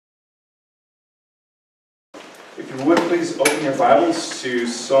If you would, please open your Bibles to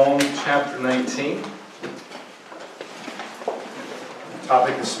Psalm chapter 19. The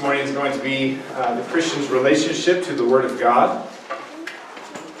topic this morning is going to be the Christian's relationship to the Word of God.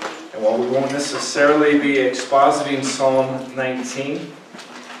 And while we won't necessarily be expositing Psalm 19,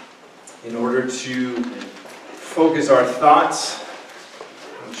 in order to focus our thoughts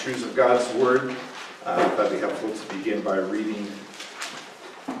on the truths of God's Word, I thought it'd be helpful to begin by reading,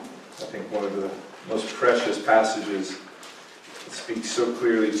 I think, one of the most precious passages that speaks so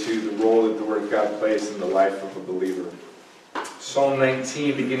clearly to the role that the Word of God plays in the life of a believer. Psalm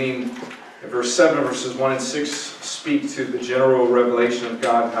 19, beginning in verse 7, verses 1 and 6, speak to the general revelation of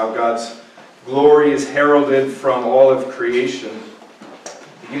God, how God's glory is heralded from all of creation.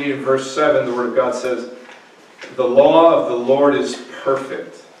 Beginning in verse 7, the Word of God says, "The law of the Lord is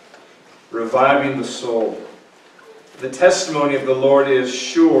perfect, reviving the soul. The testimony of the Lord is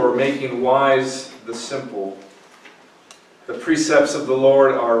sure, making wise the simple. The precepts of the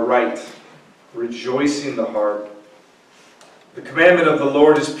Lord are right, rejoicing the heart. The commandment of the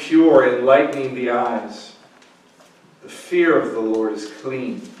Lord is pure, enlightening the eyes. The fear of the Lord is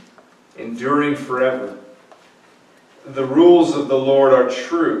clean, enduring forever. The rules of the Lord are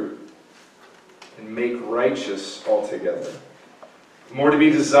true, and make righteous altogether. More to be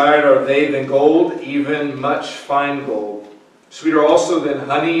desired are they than gold, even much fine gold. Sweeter also than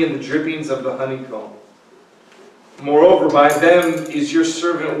honey and the drippings of the honeycomb. Moreover, by them is your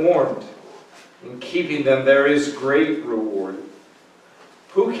servant warned. In keeping them there is great reward.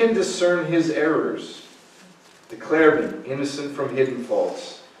 Who can discern his errors? Declare me innocent from hidden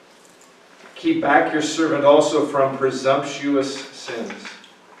faults. Keep back your servant also from presumptuous sins.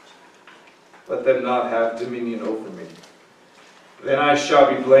 Let them not have dominion over me. Then I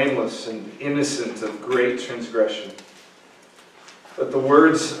shall be blameless and innocent of great transgression. Let the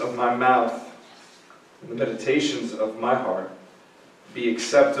words of my mouth and the meditations of my heart be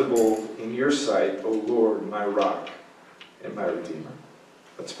acceptable in your sight, O Lord, my rock and my redeemer."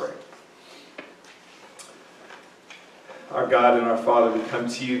 Let's pray. Our God and our Father, we come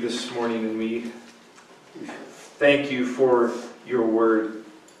to you this morning and we thank you for your word.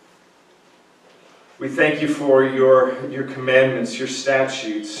 We thank you for your commandments, your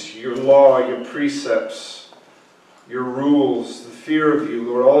statutes, your law, your precepts, your rules, the fear of you,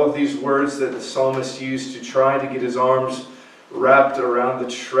 Lord. All of these words that the psalmist used to try to get his arms wrapped around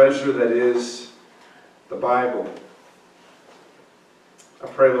the treasure that is the Bible. I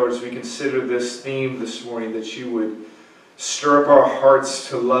pray, Lord, as we consider this theme this morning, that you would stir up our hearts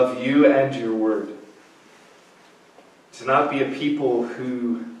to love you and your word. To not be a people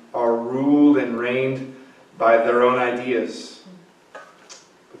who are ruled and reigned by their own ideas,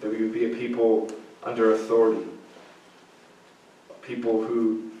 but that we would be a people under authority. People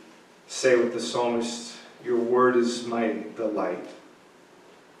who say with the psalmist, your word is my delight.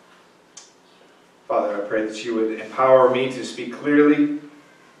 Father, I pray that you would empower me to speak clearly,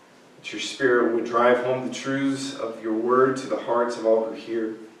 that your Spirit would drive home the truths of your word to the hearts of all who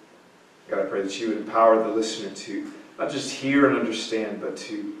hear. God, I pray that you would empower the listener to not just hear and understand, but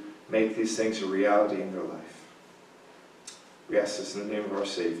to make these things a reality in their life. We ask this in the name of our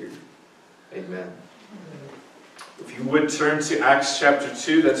Savior. Amen. If you would turn to Acts chapter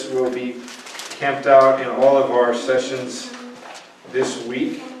 2, that's where we'll be camped out in all of our sessions this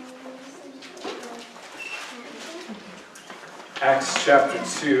week. Acts chapter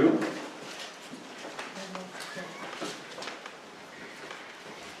 2.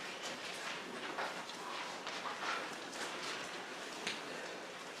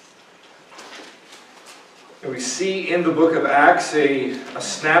 And we see in the book of Acts a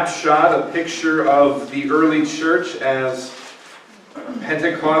snapshot, a picture of the early church as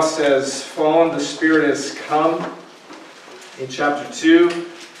Pentecost has fallen, the Spirit has come. In chapter 2,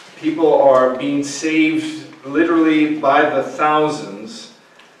 people are being saved literally by the thousands.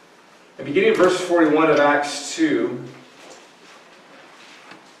 And beginning at verse 41 of Acts 2,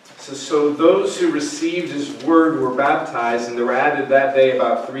 it says, "So those who received his word were baptized, and there were added that day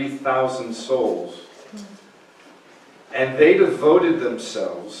about 3,000 souls. And they devoted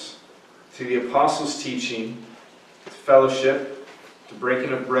themselves to the apostles' teaching, to fellowship, to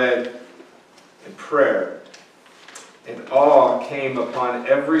breaking of bread, and prayer. And awe came upon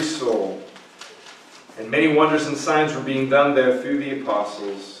every soul. And many wonders and signs were being done there through the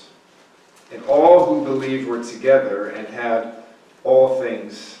apostles. And all who believed were together and had all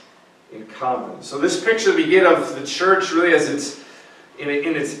things in common." So this picture we get of the church really as it's in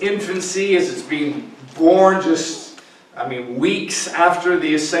its infancy, as it's being born weeks after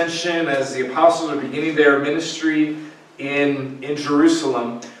the ascension, as the apostles are beginning their ministry in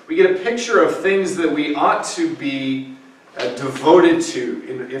Jerusalem. we get a picture of things that we ought to be devoted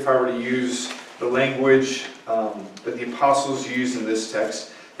to, if I were to use the language that the apostles use in this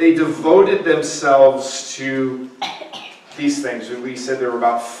text. They devoted themselves to these things. We said there were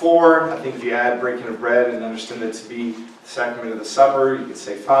about 4. I think if you add breaking of bread and understand it to be the sacrament of the supper, you could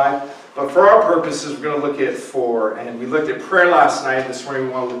say 5. But for our purposes, we're going to look at 4. And we looked at prayer last night. This morning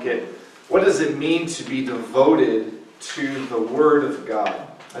we want to look at what does it mean to be devoted to the Word of God.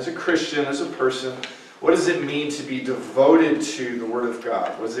 As a Christian, as a person, what does it mean to be devoted to the Word of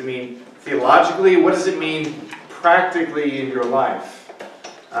God? What does it mean theologically? What does it mean practically in your life?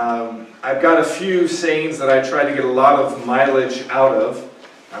 I've got a few sayings that I try to get a lot of mileage out of.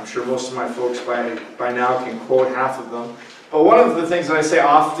 I'm sure most of my folks by now can quote half of them. But one of the things that I say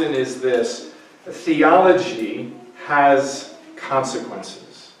often is this: theology has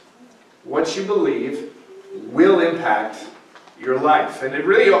consequences. What you believe will impact your life. And it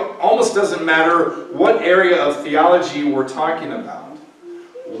really almost doesn't matter what area of theology we're talking about.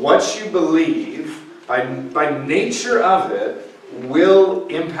 What you believe, by nature of it, will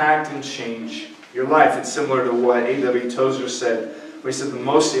impact and change your life. It's similar to what A.W. Tozer said. He said the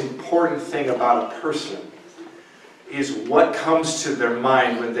most important thing about a person is what comes to their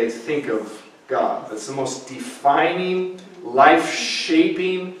mind when they think of God. That's the most defining,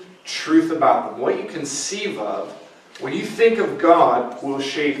 life-shaping truth about them. What you conceive of when you think of God will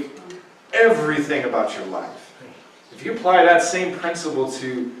shape everything about your life. If you apply that same principle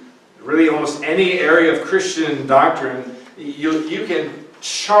to really almost any area of Christian doctrine, you can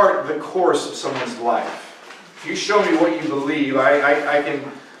chart the course of someone's life. If you show me what you believe, I can,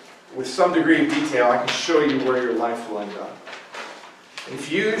 with some degree of detail, I can show you where your life will end up.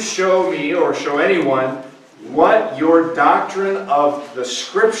 If you show me or show anyone what your doctrine of the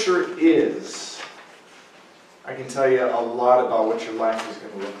Scripture is, I can tell you a lot about what your life is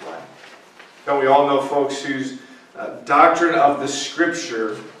going to look like. Don't we all know folks whose doctrine of the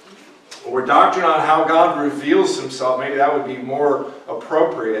Scripture, or doctrine on how God reveals Himself, maybe that would be more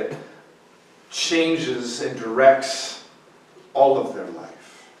appropriate, changes and directs all of their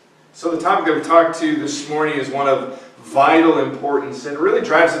life. So the topic that we talked to this morning is one of vital importance, and it really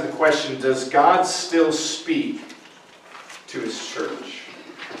drives at the question, does God still speak to His church?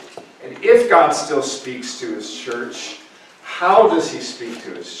 And if God still speaks to His church, how does He speak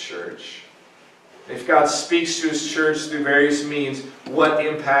to His church? If God speaks to His church through various means, what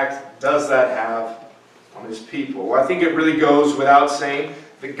impact does that have on His people? Well, I think it really goes without saying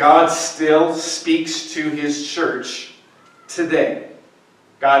that God still speaks to His church today.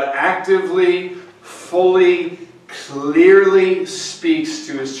 God actively, fully, clearly speaks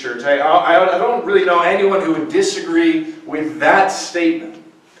to His church. I don't really know anyone who would disagree with that statement.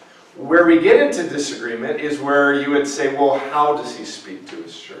 Where we get into disagreement is where you would say, well, how does He speak to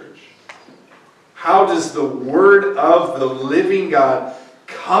His church? How does the Word of the living God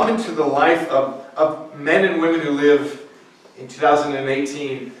come into the life of men and women who live in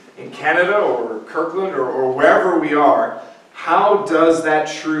 2018 in Canada or Kirkland or wherever we are? How does that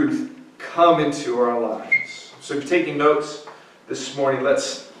truth come into our lives? So if you're taking notes this morning,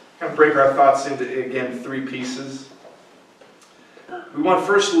 let's kind of break our thoughts into, again, 3 pieces. We want to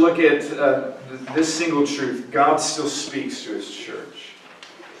first look at this single truth. God still speaks to His church.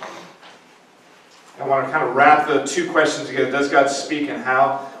 I want to kind of wrap the 2 questions together. Does God speak, and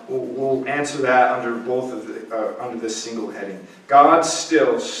how? We'll answer that under both of under this single heading. God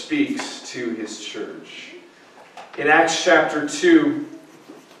still speaks to His church. In Acts chapter 2,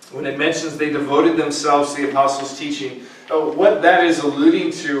 when it mentions they devoted themselves to the apostles' teaching, what that is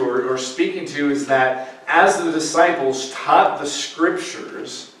alluding to or speaking to is that as the disciples taught the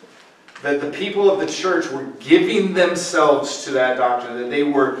Scriptures, that the people of the church were giving themselves to that doctrine, that they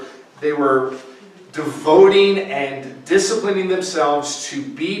were devoting and disciplining themselves to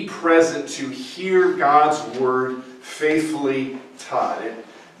be present, to hear God's Word faithfully taught.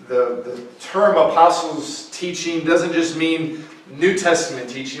 The term apostles' teaching doesn't just mean New Testament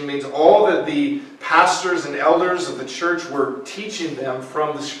teaching. It means all that the pastors and elders of the church were teaching them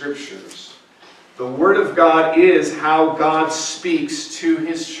from the Scriptures. The Word of God is how God speaks to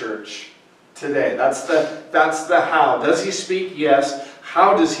His church today. That's the how. Does He speak? Yes.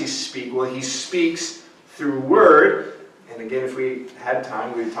 How does He speak? Well, He speaks through Word. And again, if we had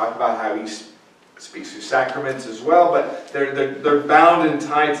time, we'd talk about how He speaks through sacraments as well. But they're bound and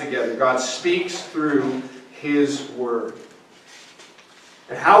tied together. God speaks through His Word.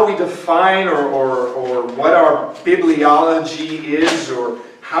 And how we define or what our bibliology is, or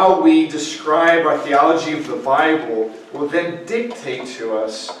how we describe our theology of the Bible, will then dictate to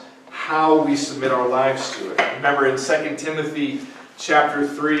us how we submit our lives to it. Remember in 2 Timothy chapter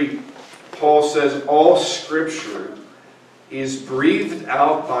 3, Paul says, all Scripture is breathed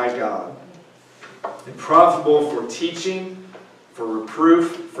out by God and profitable for teaching, for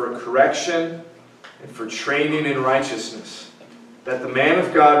reproof, for correction, and for training in righteousness, that the man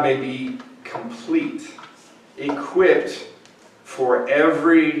of God may be complete, equipped for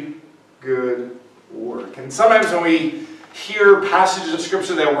every good work. And sometimes when we hear passages of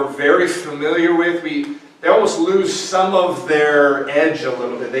Scripture that we're very familiar with, they almost lose some of their edge a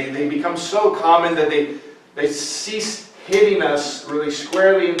little bit. They become so common that they cease hitting us really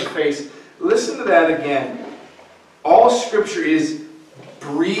squarely in the face. Listen to that again. All Scripture is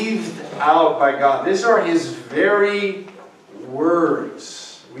breathed out by God. These are His very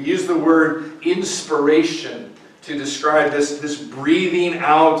words. We use the word inspiration to describe this breathing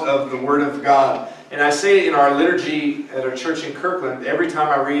out of the Word of God. And I say in our liturgy at our church in Kirkland, every time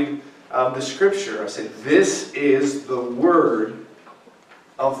I read the Scripture, I say, this is the Word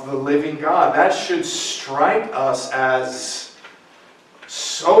of the living God. That should strike us as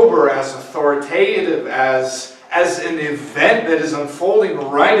sober, as authoritative, as an event that is unfolding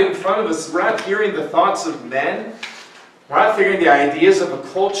right in front of us. We're not hearing the thoughts of men. We're not figuring the ideas of a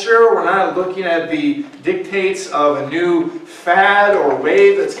culture. We're not looking at the dictates of a new fad or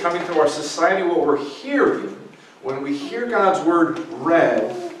wave that's coming through our society. What we're hearing, when we hear God's Word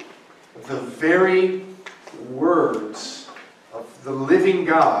read, the very words of the living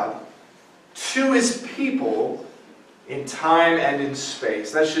God to His people in time and in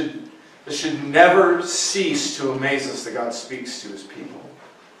space. That should never cease to amaze us that God speaks to His people,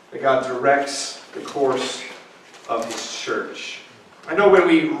 that God directs the course of His church. I know when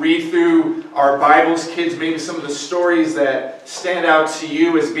we read through our Bibles, kids, maybe some of the stories that stand out to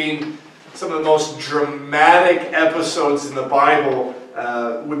you as being some of the most dramatic episodes in the Bible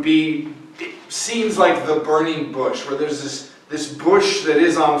would be scenes like the burning bush, where there's this bush that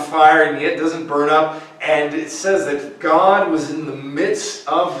is on fire and yet doesn't burn up, and it says that God was in the midst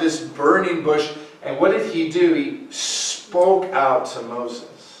of this burning bush, and what did He do? He spoke out to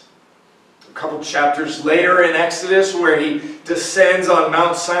Moses. A couple chapters later in Exodus, where He descends on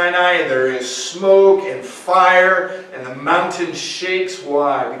Mount Sinai and there is smoke and fire and the mountain shakes.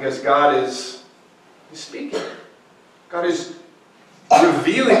 Why? Because God is speaking. God is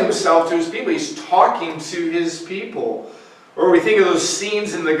revealing Himself to His people. He's talking to His people. Or we think of those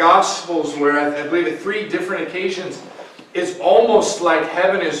scenes in the Gospels where I believe at 3 different occasions it's almost like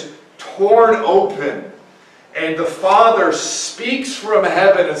heaven is torn open. And the Father speaks from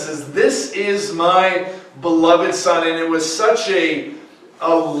heaven and says, this is my beloved Son. And it was such a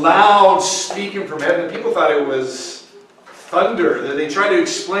loud speaking from heaven that people thought it was thunder. That they tried to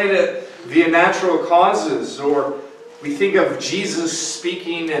explain it via natural causes. Or we think of Jesus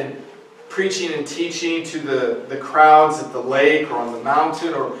speaking and preaching and teaching to the crowds at the lake or on the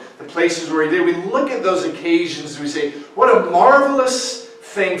mountain or the places where He did. We look at those occasions and we say, what a marvelous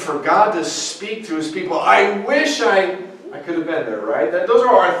thing for God to speak to His people. I wish I could have been there, right? Those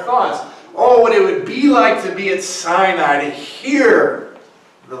are our thoughts. Oh, what it would be like to be at Sinai, to hear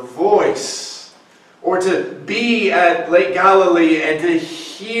the voice. Or to be at Lake Galilee and to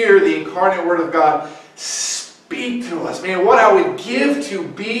hear the incarnate Word of God speak to us. Man, what I would give to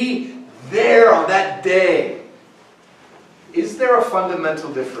be there on that day. Is there a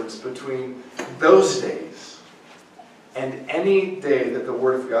fundamental difference between those days and any day that the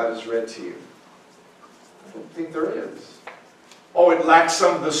Word of God is read to you? I don't think there is. Oh, it lacks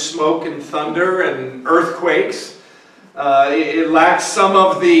some of the smoke and thunder and earthquakes. It lacks some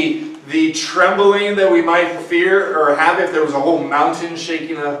of the trembling that we might fear or have if there was a whole mountain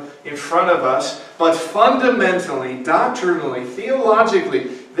shaking in front of us. But fundamentally, doctrinally,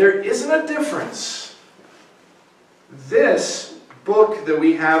 theologically, there isn't a difference. This book that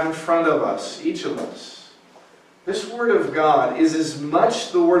we have in front of us, each of us, this Word of God is as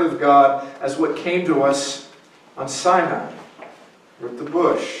much the Word of God as what came to us on Sinai, or at the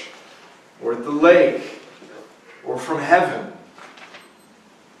bush, or at the lake, or from heaven.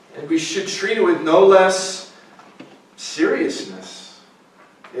 And we should treat it with no less seriousness.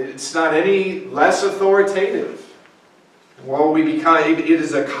 It's not any less authoritative. Well, it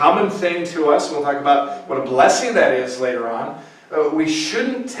is a common thing to us, and we'll talk about what a blessing that is later on. We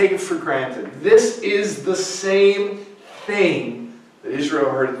shouldn't take it for granted. This is the same thing that Israel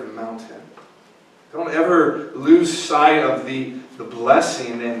heard at the mountain. Don't ever lose sight of the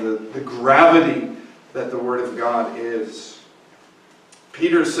blessing and the gravity that the Word of God is.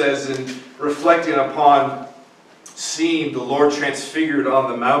 Peter says, in reflecting upon seeing the Lord transfigured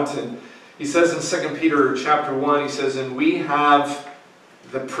on the mountain, he says in 2 Peter chapter 1, he says, and we have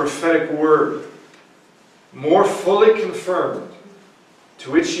the prophetic word more fully confirmed, to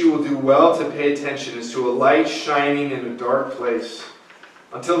which you will do well to pay attention, as to a light shining in a dark place,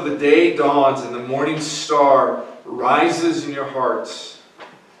 until the day dawns and the morning star rises in your hearts.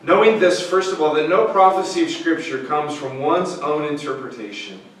 Knowing this, first of all, that no prophecy of Scripture comes from one's own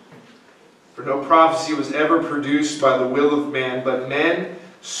interpretation. For no prophecy was ever produced by the will of man, but men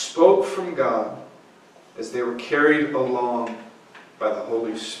spoke from God as they were carried along by the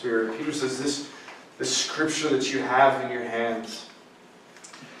Holy Spirit. Peter says this Scripture that you have in your hands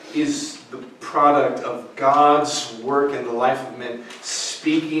is the product of God's work in the life of men,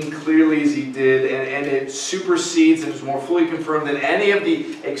 speaking clearly as He did, and it supersedes and is more fully confirmed than any of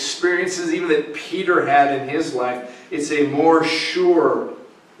the experiences even that Peter had in his life. It's a more sure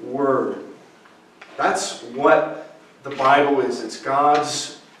word. That's what the Bible is. It's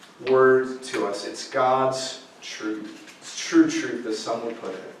God's word to us. It's God's truth. It's true truth, as some would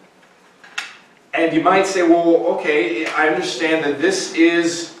put it. And you might say, well, okay, I understand that this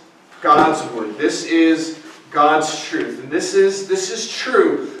is God's word. This is God's truth. And this is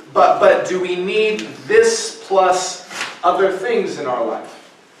true. But do we need this plus other things in our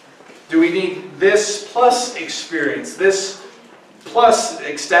life? Do we need this plus experience? This plus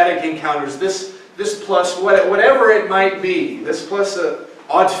ecstatic encounters? This plus whatever it might be? This plus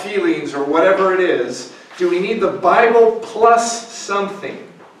odd feelings or whatever it is? Do we need the Bible plus something?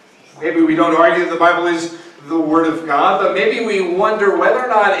 Maybe we don't argue that the Bible is the Word of God, but maybe we wonder whether or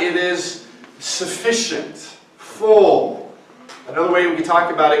not it is sufficient, full. Another way we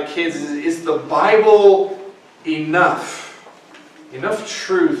talk about it, kids, is the Bible enough? Enough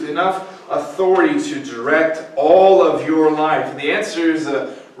truth, enough authority to direct all of your life? And the answer is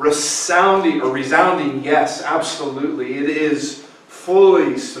a resounding yes, absolutely. It is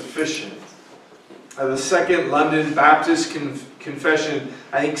fully sufficient. The Second London Baptist Confession,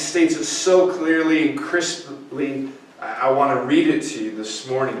 I think, states it so clearly and crisply. I want to read it to you this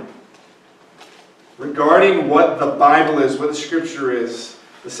morning. Regarding what the Bible is, what the Scripture is,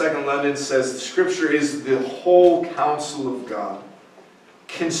 the Second London says, the Scripture is the whole counsel of God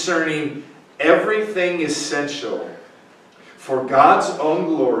concerning everything essential for God's own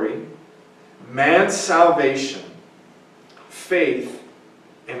glory, man's salvation, faith,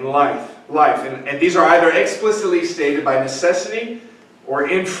 and life. And these are either explicitly stated by necessity or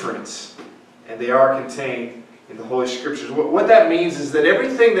inference, and they are contained in the Holy Scriptures. What that means is that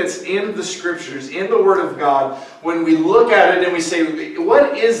everything that's in the Scriptures, in the Word of God, when we look at it and we say,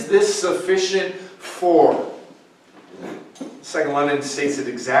 what is this sufficient for? Second London states it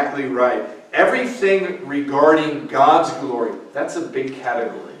exactly right. Everything regarding God's glory, that's a big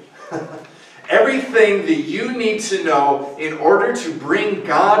category. Everything that you need to know in order to bring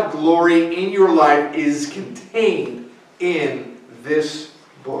God glory in your life is contained in this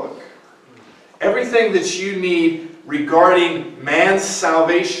book. Everything that you need regarding man's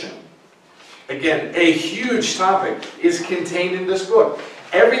salvation, again, a huge topic, is contained in this book.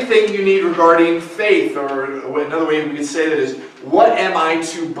 Everything you need regarding faith, or another way we could say that is, what am I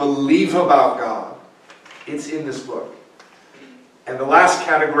to believe about God? It's in this book. And the last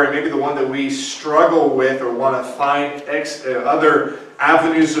category, maybe the one that we struggle with or want to find other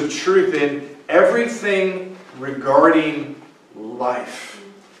avenues of truth in, everything regarding life.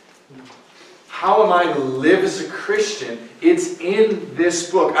 How am I to live as a Christian? It's in this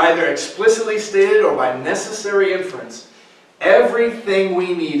book, either explicitly stated or by necessary inference. Everything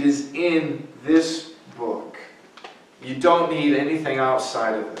we need is in this book. You don't need anything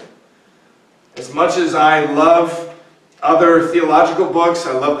outside of it. As much as I love other theological books,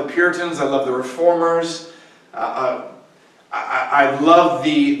 I love the Puritans, I love the Reformers, I love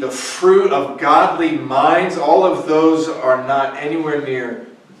the fruit of godly minds, all of those are not anywhere near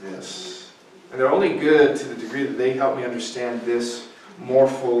this. And they're only good to the degree that they help me understand this more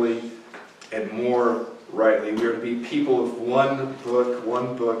fully and more rightly. We are to be people of one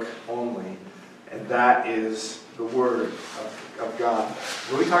book only, and that is the Word of God.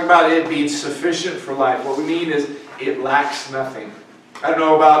 When we talk about it being sufficient for life, what we mean is it lacks nothing. I don't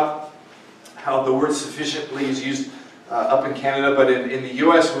know about how the word sufficiently is used up in Canada, but in the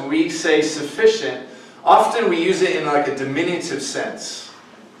U.S., when we say sufficient, often we use it in like a diminutive sense.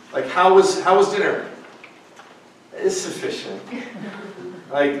 Like, how was dinner? It's sufficient.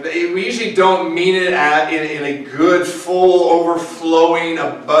 Like, we usually don't mean it in a good, full, overflowing,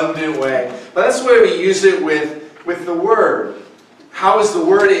 abundant way. But that's the way we use it with the Word. How is the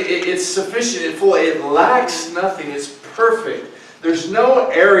Word? It's sufficient, it's full, it lacks nothing, it's perfect. There's no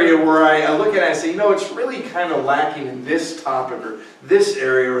area where I look at it and I say, you know, it's really kind of lacking in this topic or this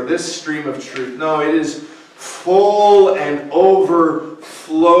area or this stream of truth. No, it is full and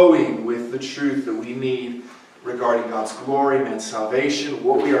overflowing with the truth that we need regarding God's glory, man's salvation,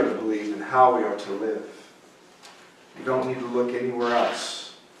 what we are to believe, and how we are to live. You don't need to look anywhere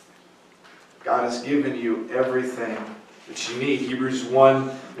else. God has given you everything that you need. Hebrews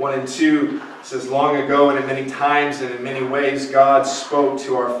 1 and 2 says, long ago and at many times and in many ways God spoke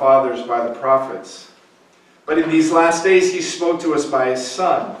to our fathers by the prophets. But in these last days He spoke to us by His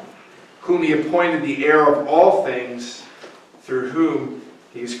Son, whom He appointed the heir of all things, through whom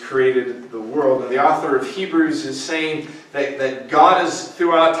He has created the world. And the author of Hebrews is saying that God has,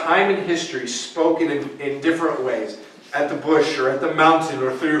 throughout time and history, spoken in different ways. At the bush, or at the mountain,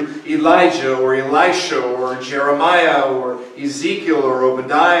 or through Elijah, or Elisha, or Jeremiah, or Ezekiel, or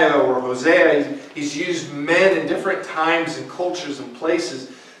Obadiah, or Hosea. He's used men in different times and cultures and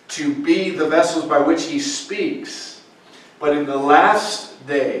places to be the vessels by which He speaks. But in the last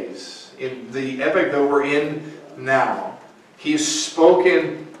days, in the epoch that we're in now, He's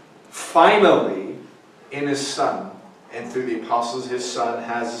spoken finally in His Son, and through the apostles His Son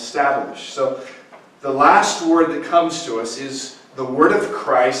has established. So the last word that comes to us is the word of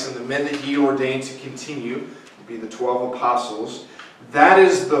Christ and the men that He ordained to continue, to be the 12 apostles. That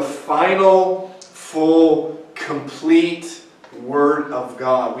is the final, full, complete word of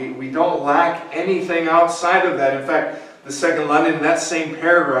God. We don't lack anything outside of that. In fact, the Second London, in that same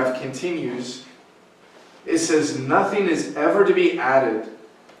paragraph, continues. It says, nothing is ever to be added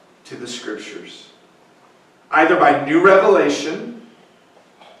to the Scriptures, either by new revelation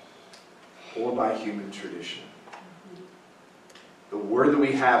or by human tradition. The word that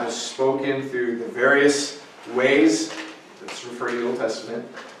we have is spoken through the various ways that's referring to the Old Testament,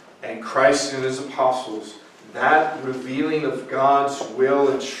 and Christ and His apostles. That revealing of God's will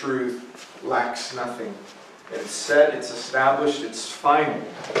and truth lacks nothing. It's set, it's established, it's final.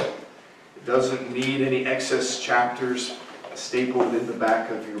 It doesn't need any excess chapters stapled in the back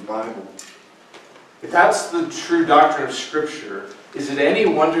of your Bible. If that's the true doctrine of Scripture, is it any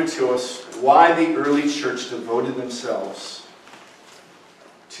wonder to us why the early church devoted themselves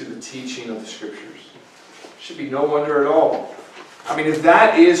to the teaching of the Scriptures? Should be no wonder at all. I mean, if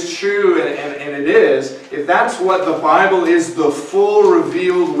that is true, and it is, if that's what the Bible is, the full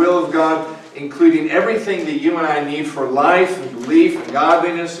revealed will of God, including everything that you and I need for life and belief and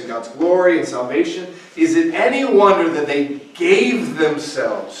godliness and God's glory and salvation, is it any wonder that they gave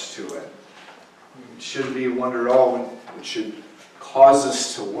themselves to it? It shouldn't be a wonder at all. It should cause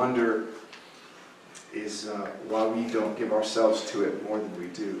us to wonder is why we don't give ourselves to it more than we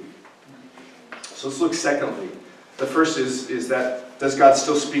do. So let's look secondly. The first is that, does God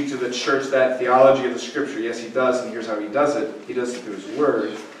still speak to the church that theology of the Scripture? Yes, He does, and here's how He does it. He does it through His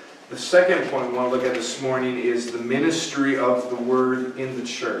Word. The second point we want to look at this morning is the ministry of the Word in the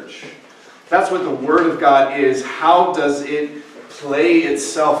church. That's what the Word of God is. How does it play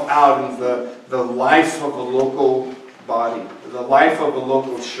itself out in the life of a local body, the life of a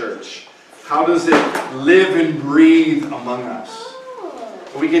local church? How does it live and breathe among us?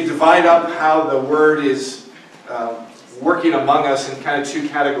 We can divide up how the Word is working among us in kind of two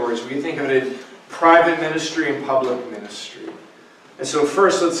categories. We think of it in private ministry and public ministry. And so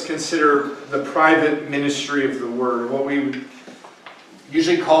first, let's consider the private ministry of the Word, what we would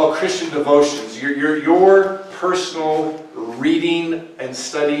usually call Christian devotions, your personal reading and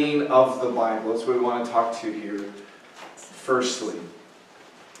studying of the Bible. That's what we want to talk to here. Firstly,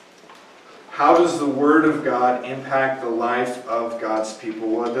 how does the Word of God impact the life of God's people?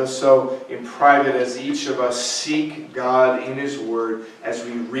 Well, it does so in private as each of us seek God in His Word, as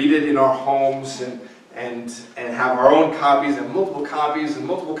we read it in our homes and have our own copies and multiple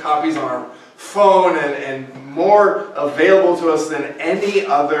copies on our phone and more available to us than any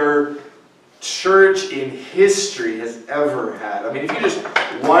other church in history has ever had. I mean, if you just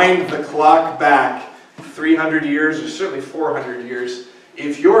wind the clock back 300 years or certainly 400 years,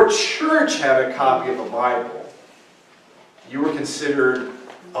 if your church had a copy of a Bible, you were considered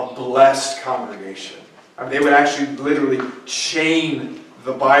a blessed congregation. I mean, they would actually literally chain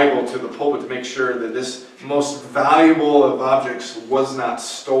the Bible to the pulpit to make sure that this most valuable of objects was not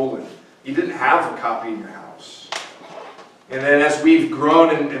stolen. You didn't have a copy in your house. And then as we've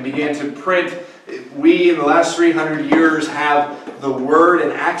grown and began to print, we in the last 300 years have the Word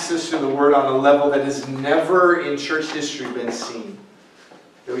and access to the Word on a level that has never in church history been seen.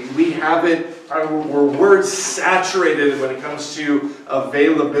 We have it, we're word saturated when it comes to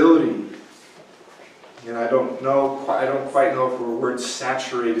availability. And I don't quite know if we're word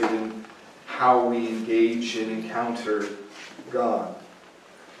saturated in how we engage and encounter God.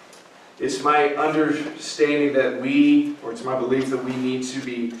 It's my understanding that it's my belief that we need to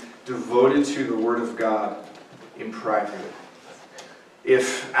be devoted to the Word of God in private.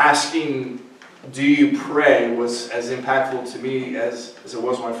 If asking do you pray was as impactful to me as it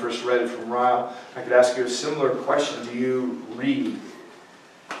was when I first read it from Ryle. I could ask you a similar question. Do you read?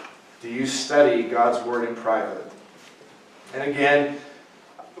 Do you study God's Word in private? And again,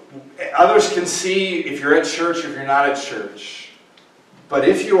 others can see if you're at church, if you're not at church. But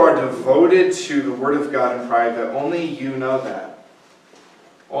if you are devoted to the Word of God in private, only you know that.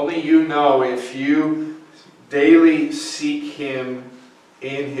 Only you know if you daily seek Him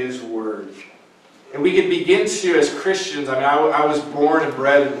in His Word. And we can begin to, as Christians, I was born and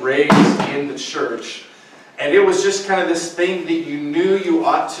bred and raised in the church. And it was just kind of this thing that you knew you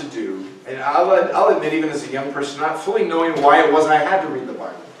ought to do. And I'll admit, even as a young person, not fully knowing why it was I had to read the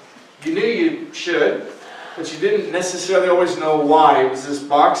Bible. You knew you should, but you didn't necessarily always know why. It was this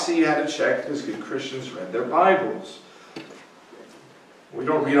box that you had to check because good Christians read their Bibles. We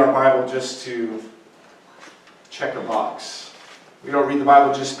don't read our Bible just to check a box. We don't read the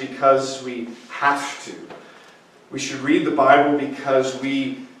Bible just because we have to. We should read the Bible because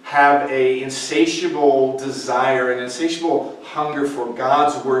we have an insatiable desire, an insatiable hunger for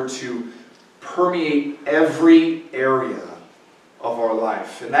God's Word to permeate every area of our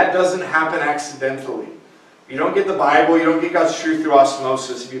life. And that doesn't happen accidentally. You don't get the Bible, you don't get God's truth through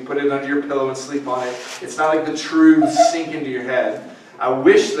osmosis. If you put it under your pillow and sleep on it, it's not like the truths sink into your head. I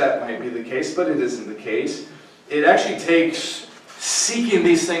wish that might be the case, but it isn't the case. It actually takes seeking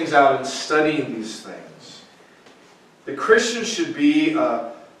these things out and studying these things. The Christian should be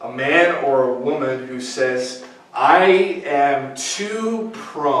a man or a woman who says, I am too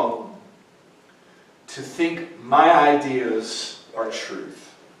prone to think my ideas are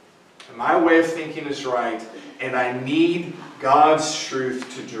truth. And my way of thinking is right, and I need God's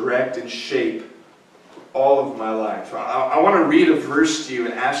truth to direct and shape all of my life. I want to read a verse to you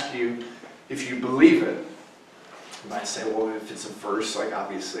and ask you if you believe it. You might say, well, if it's a verse, like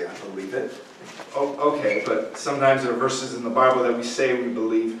obviously I believe it. Oh, okay, but sometimes there are verses in the Bible that we say we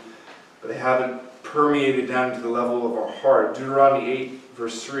believe, but they haven't permeated down to the level of our heart. Deuteronomy 8,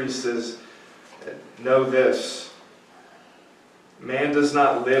 verse 3 says, know this, man does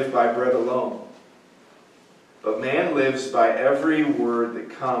not live by bread alone, but man lives by every word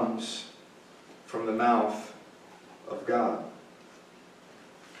that comes from the mouth of God.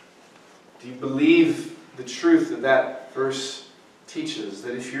 Do you believe the truth that that verse teaches?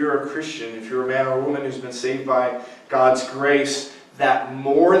 That if you're a Christian, if you're a man or a woman who's been saved by God's grace, that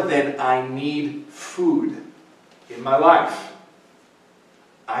more than I need food in my life,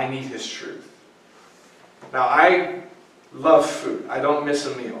 I need His truth. Now, I love food. I don't miss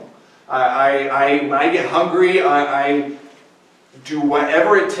a meal. When I get hungry, I do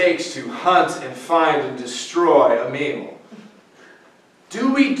whatever it takes to hunt and find and destroy a meal.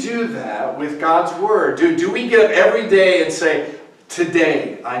 Do we do that with God's Word? Do we get up every day and say,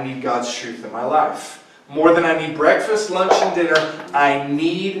 today I need God's truth in my life? More than I need breakfast, lunch, and dinner, I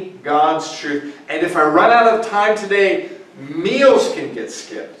need God's truth. And if I run out of time today, meals can get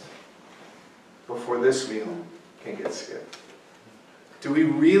skipped before this meal can get skipped. Do we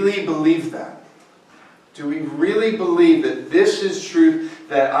really believe that? Do we really believe that this is truth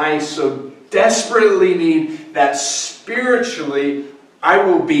that I so desperately need, that spiritually I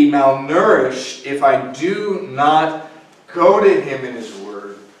will be malnourished if I do not go to Him in His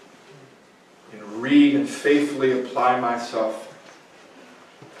Word and read and faithfully apply myself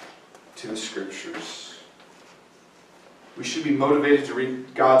to the Scriptures? We should be motivated to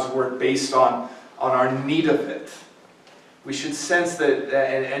read God's Word based on our need of it. We should sense that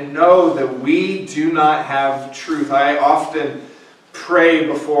and know that we do not have truth. I often pray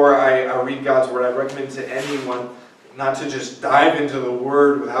before I read God's Word. I recommend to anyone not to just dive into the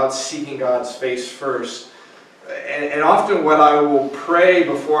Word without seeking God's face first. And often what I will pray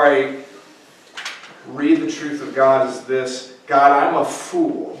before I read the truth of God is this: God, I'm a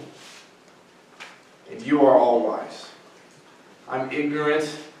fool, and you are all wise. I'm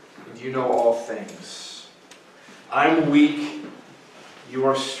ignorant, and you know all things. I'm weak, you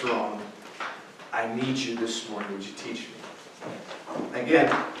are strong. I need you this morning. Would you teach me?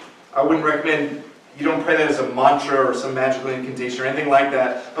 Again, I wouldn't recommend you don't pray that as a mantra or some magical incantation or anything like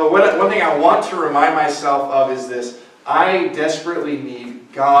that. But one thing I want to remind myself of is this: I desperately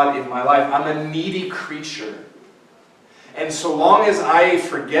need God in my life. I'm a needy creature. And so long as I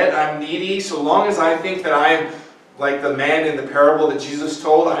forget I'm needy, so long as I think that I am like the man in the parable that Jesus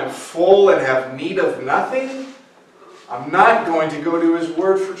told, I'm full and have need of nothing, I'm not going to go to His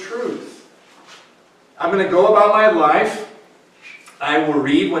Word for truth. I'm going to go about my life. I will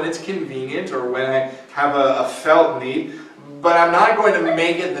read when it's convenient or when I have a felt need, but I'm not going to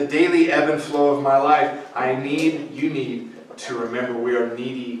make it the daily ebb and flow of my life. You need to remember we are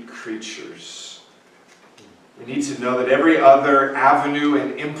needy creatures. We need to know that every other avenue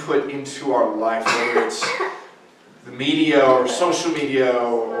and input into our life, whether it's the media or social media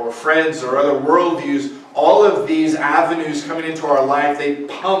or friends or other worldviews, all of these avenues coming into our life, they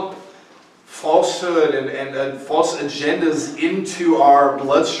pump falsehood and false agendas into our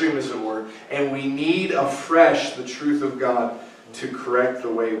bloodstream, as it were. And we need afresh the truth of God to correct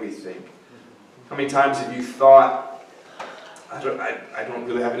the way we think. How many times have you thought, I don't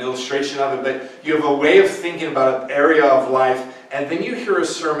really have an illustration of it, but you have a way of thinking about an area of life, and then you hear a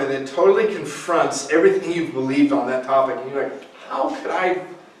sermon that totally confronts everything you've believed on that topic, and you're like, how could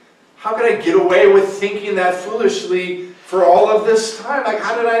I get away with thinking that foolishly for all of this time? Like,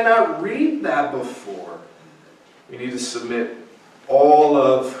 how did I not read that before? We need to submit all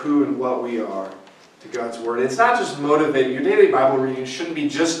of who and what we are to God's Word. It's not just motivated. Your daily Bible reading shouldn't be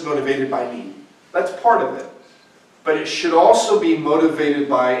just motivated by me. That's part of it. But it should also be motivated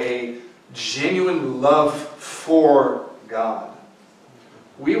by a genuine love for God.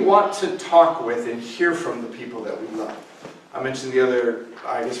 We want to talk with and hear from the people that we love. I mentioned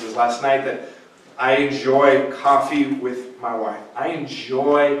I guess it was last night, that I enjoy coffee with my wife. I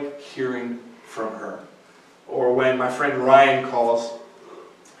enjoy hearing from her. Or when my friend Ryan calls,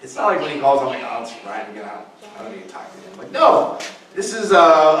 it's not like when he calls, I'm like, oh, it's Ryan again. I don't need to talk to him. Like, no, this is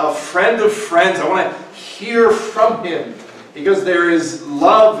a friend of friends. I want to hear from him because there is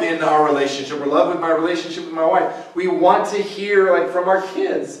love in our relationship, or love with my relationship with my wife. We want to hear, like, from our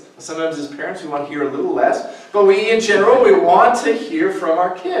kids. Sometimes as parents we want to hear a little less, but in general we want to hear from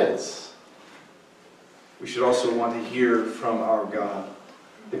our kids. We should also want to hear from our God.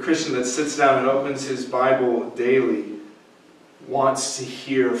 The Christian that sits down and opens his Bible daily wants to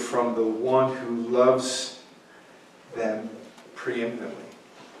hear from the one who loves them preeminently.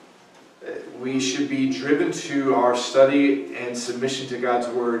 We should be driven to our study and submission to God's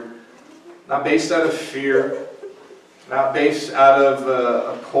Word, not based out of fear, not based out of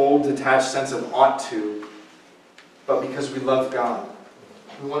a cold, detached sense of ought to, but because we love God.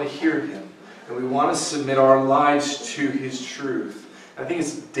 We want to hear Him, and we want to submit our lives to His truth. I think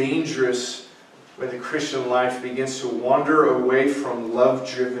it's dangerous when the Christian life begins to wander away from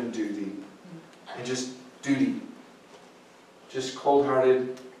love-driven duty and just duty. Just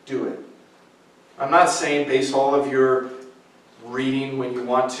cold-hearted, do it. I'm not saying base all of your reading when you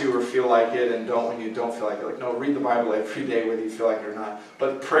want to or feel like it, and don't when you don't feel like it. Like, no, read the Bible every day whether you feel like it or not.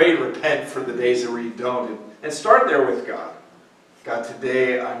 But pray and repent for the days where you don't. And start there with God. God,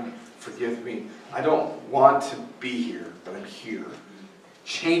 today, forgive me. I don't want to be here, but I'm here.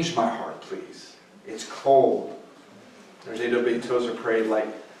 Change my heart, please. It's cold. There's A.W. Tozer prayed, like,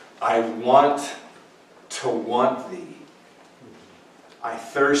 I want to want thee. I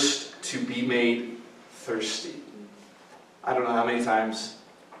thirst to be made thirsty. I don't know how many times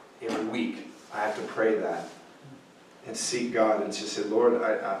in a week I have to pray that and seek God and just say, Lord,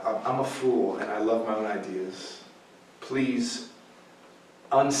 I'm a fool and I love my own ideas. Please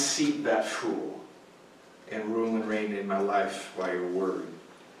unseat that fool and rule and reign in my life by your word.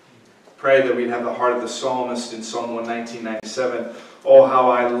 Pray that we'd have the heart of the psalmist in Psalm 119:97. Oh, how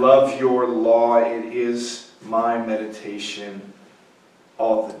I love your law. It is my meditation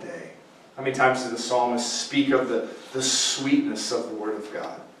all the day. How many times did the psalmist speak of the sweetness of the Word of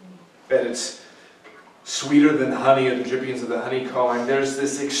God? That it's sweeter than honey, or the drippings of the honeycomb. And there's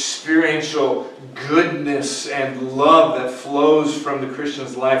this experiential goodness and love that flows from the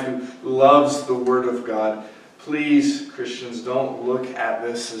Christian's life who loves the Word of God. Please, Christians, don't look at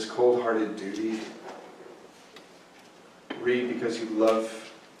this as cold-hearted duty. Read because you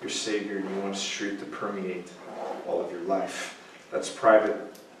love your Savior and you want His truth to permeate all of your life. That's private,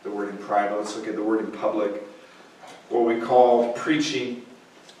 the word in private. Let's look at the word in public. What we call preaching.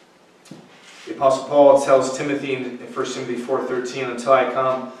 The Apostle Paul tells Timothy in 1 Timothy 4:13, until I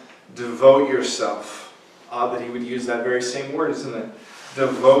come, devote yourself. Odd that he would use that very same word, isn't it?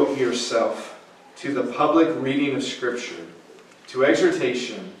 Devote yourself to the public reading of Scripture, to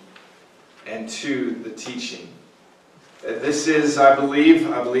exhortation, and to the teaching. This is, I believe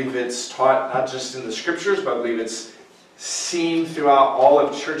it's taught not just in the Scriptures, but I believe it's seen throughout all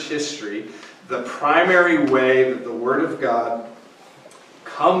of church history. The primary way that the Word of God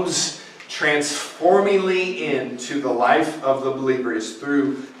comes transformingly into the life of the believer is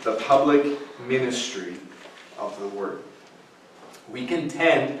through the public ministry of the Word. We can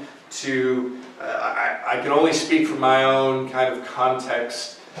tend to, I can only speak from my own kind of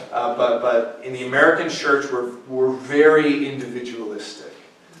context, but in the American church we're very individualistic.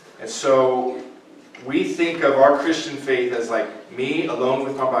 And so we think of our Christian faith as like me alone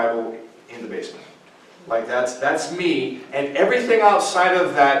with my Bible in the basement. Like that's me, and everything outside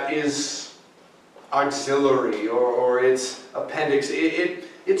of that is auxiliary or it's appendix.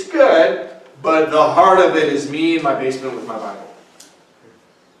 It's good, but the heart of it is me in my basement with my Bible.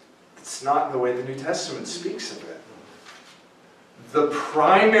 It's not the way the New Testament speaks of it. The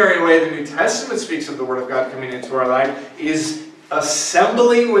primary way the New Testament speaks of the Word of God coming into our life is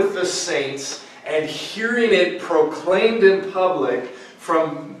assembling with the saints and hearing it proclaimed in public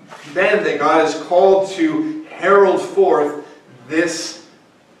from men that God has called to herald forth this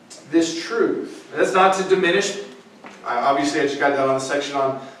truth. And that's not to diminish. Obviously, I just got done on the section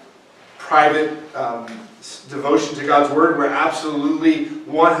on private devotion to God's Word. We're absolutely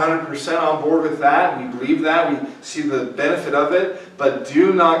 100% on board with that. We believe that. We see the benefit of it. But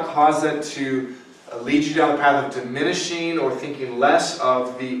do not cause that to lead you down the path of diminishing or thinking less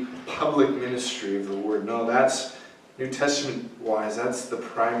of the public ministry of the Word. No, that's New Testament-wise. That's the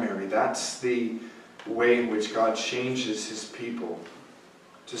primary. That's the way in which God changes His people.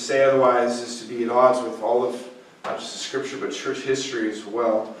 To say otherwise is to be at odds with all of, not just the Scripture, but church history as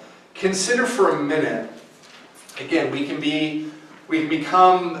well. Consider for a minute, again, we can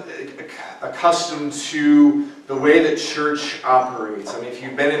become accustomed to the way that church operates. I mean, if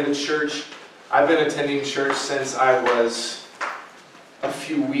you've been in the church, I've been attending church since I was a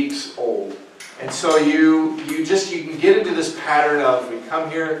few weeks old. And so you can get into this pattern of we come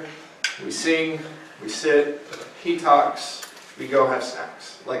here, we sing, we sit, he talks, we go have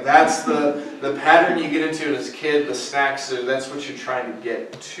snacks. Like that's the pattern you get into as a kid, the snacks, that's what you're trying to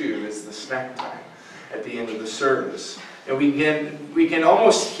get to is the snack time at the end of the service. And we can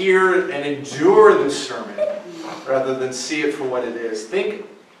almost hear and endure the sermon rather than see it for what it is. Think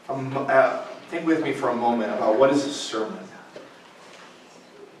with me for a moment about what is a sermon.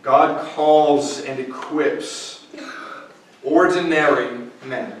 God calls and equips ordinary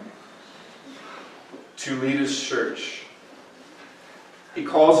men to lead His church. He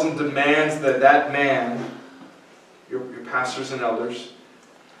calls and demands that that man, your pastors and elders,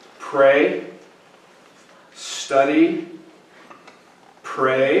 pray, study,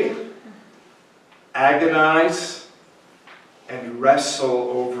 pray, agonize, and wrestle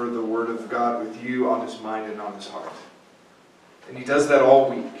over the Word of God with you on his mind and on his heart. And he does that all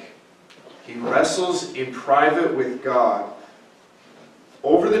week. He wrestles in private with God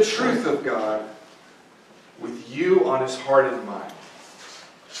over the truth of God with you on his heart and mind.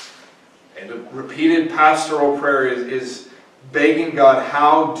 And a repeated pastoral prayer is begging God,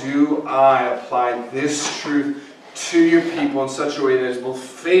 how do I apply this truth to your people in such a way that is both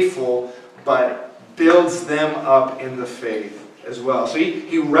faithful but builds them up in the faith as well. So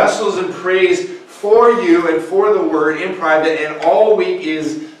he wrestles and prays for you and for the Word in private, and all week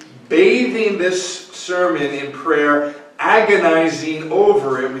is bathing this sermon in prayer, agonizing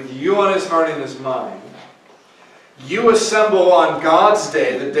over it with you on his heart and his mind. You assemble on God's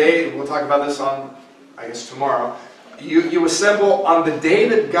day, the day, we'll talk about this on, I guess, tomorrow. You assemble on the day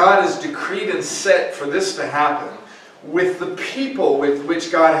that God has decreed and set for this to happen, with the people with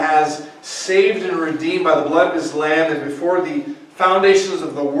which God has saved and redeemed by the blood of His Lamb, and before the foundations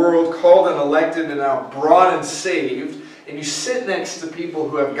of the world, called and elected and now brought and saved. And you sit next to people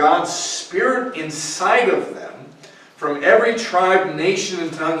who have God's Spirit inside of them. From every tribe, nation,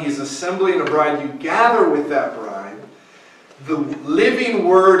 and tongue, He's assembling a bride. You gather with that bride. The living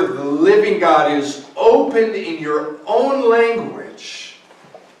Word of the living God is opened in your own language,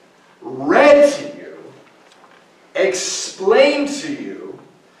 read to you, explained to you,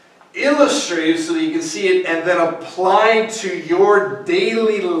 illustrated so that you can see it, and then applied to your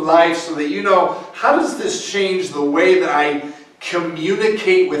daily life so that you know, how does this change the way that I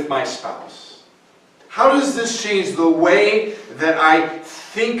communicate with my spouse? How does this change the way that I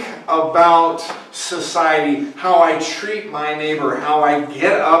think about society, how I treat my neighbor, how I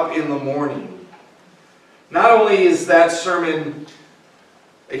get up in the morning? Not only is that sermon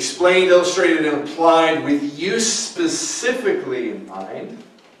explained, illustrated, and applied with you specifically in mind,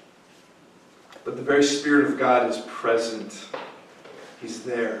 but the very Spirit of God is present. He's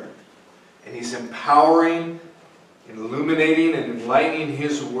there. And He's empowering, illuminating, and enlightening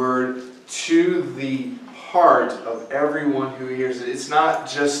His Word to the heart of everyone who hears it. It's not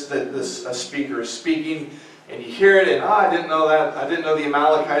just that a speaker is speaking and you hear it and, I didn't know that. I didn't know the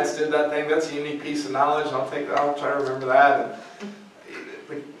Amalekites did that thing. That's a unique piece of knowledge. And I'll try to remember that.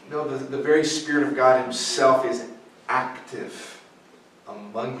 But no, the very Spirit of God Himself is active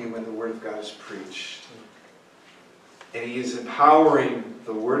among you when the Word of God is preached. And He is empowering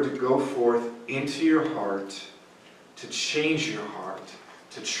the Word to go forth into your heart, to change your heart,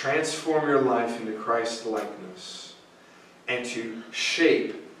 to transform your life into Christ's likeness, and to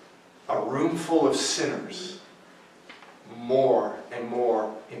shape a room full of sinners more and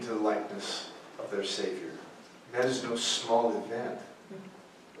more into the likeness of their Savior. That is no small event.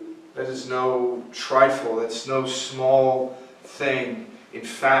 That is no trifle. That's no small thing. In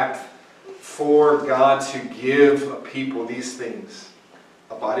fact, for God to give a people these things,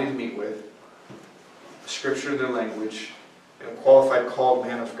 a body to meet with, Scripture in their language, and a qualified, called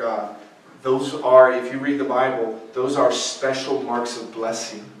man of God, those are, if you read the Bible, those are special marks of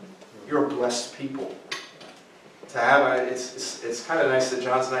blessing. You're a blessed people. To have, it's kind of nice that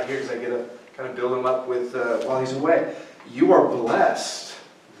John's not here because I get to kind of build him up with while he's away. You are blessed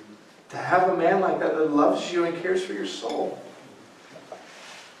to have a man like that that loves you and cares for your soul.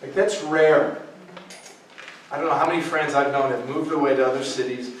 Like, that's rare. I don't know how many friends I've known have moved away to other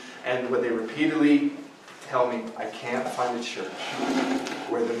cities, and when they repeatedly tell me, I can't find a church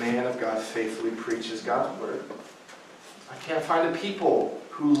where the man of God faithfully preaches God's word. I can't find a people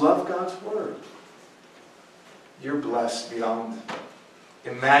who love God's word. You're blessed beyond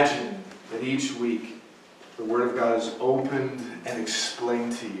imagining that each week the word of God is opened and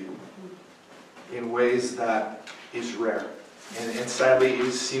explained to you in ways that is rare. And sadly,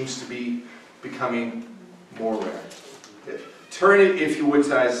 it seems to be becoming more rare. Turn it, if you would,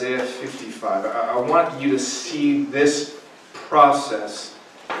 to Isaiah 55. I want you to see this process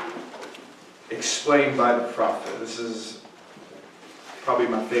explained by the prophet. This is probably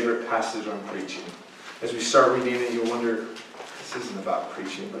my favorite passage on preaching. As we start reading it, you'll wonder, this isn't about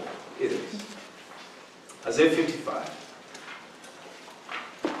preaching, but it is. Isaiah 55.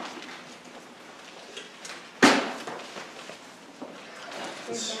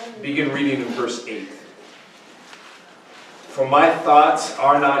 Let's begin reading in verse 8. For my thoughts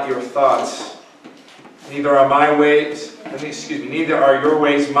are not your thoughts, neither are my ways, neither are your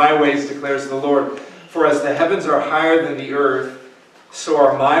ways my ways, declares the Lord. For as the heavens are higher than the earth, so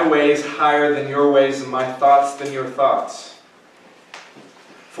are my ways higher than your ways, and my thoughts than your thoughts.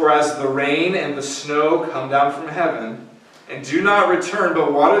 For as the rain and the snow come down from heaven, and do not return,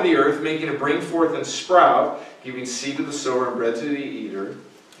 but water the earth, making it bring forth and sprout, giving seed to the sower and bread to the eater.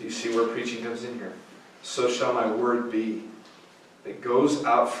 Do you see where preaching comes in here? So shall my word be that goes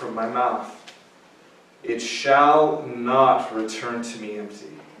out from my mouth. It shall not return to me empty,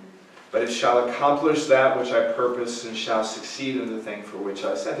 but it shall accomplish that which I purpose, and shall succeed in the thing for which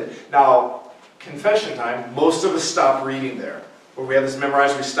I sent it. Now, confession time, most of us stop reading there. When we have this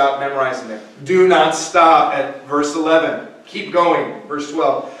memorized, we stop memorizing there. Do not stop at verse 11. Keep going. Verse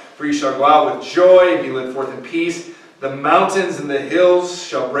 12. For you shall go out with joy, and be led forth in peace. The mountains and the hills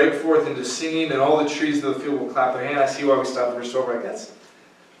shall break forth into singing, and all the trees of the field will clap their hands. I see why we stop at verse 12. I guess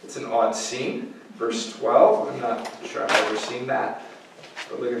it's an odd scene. Verse 12, I'm not sure I've ever seen that.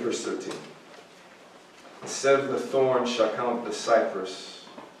 But look at verse 13. Instead of the thorn shall come up the cypress.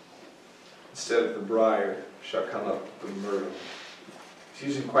 Instead of the briar shall come up the myrtle.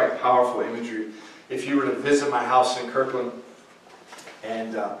 He's using quite powerful imagery. If you were to visit my house in Kirkland,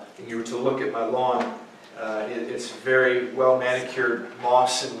 and you were to look at my lawn, it's very well manicured,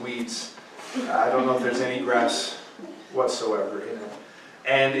 moss and weeds. I don't know if there's any grass whatsoever in it.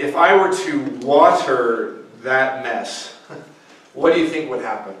 And if I were to water that mess, what do you think would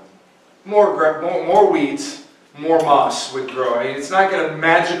happen? More weeds, more moss would grow. I mean, it's not going to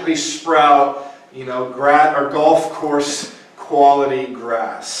magically sprout, grass or golf course quality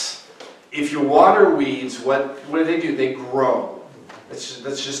grass. If you water weeds, what do? They grow.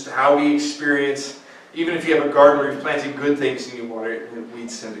 That's just how we experience. Even if you have a garden where you've planted good things and you water it,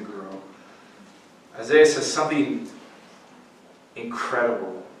 weeds tend to grow. Isaiah says something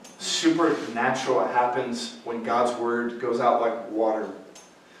incredible, supernatural happens when God's word goes out like water.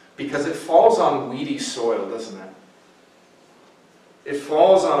 Because it falls on weedy soil, doesn't it? It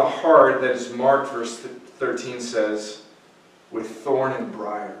falls on a heart that is marked, verse 13 says, with thorn and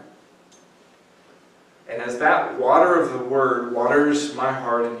briar. And as that water of the word waters my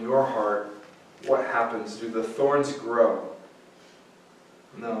heart and your heart, what happens? Do the thorns grow?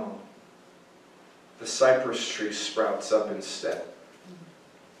 No. The cypress tree sprouts up instead.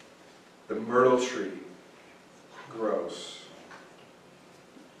 The myrtle tree grows.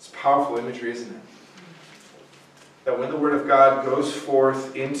 It's powerful imagery, isn't it? That when the Word of God goes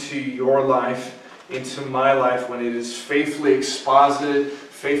forth into your life, into my life, when it is faithfully exposited,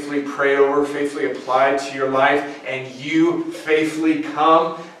 faithfully prayed over, faithfully applied to your life, and you faithfully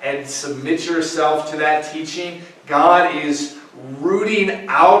come and submit yourself to that teaching, God is rooting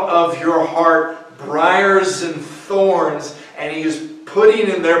out of your heart briars and thorns, and He is putting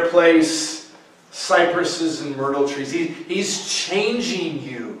in their place cypresses and myrtle trees. He's changing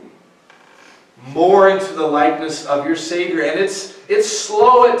you more into the likeness of your Savior. And it's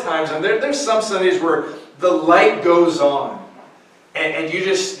slow at times. And there's some Sundays where the light goes on. And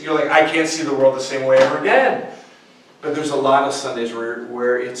you're like, I can't see the world the same way ever again. But there's a lot of Sundays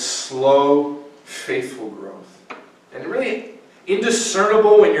where it's slow, faithful growth. And really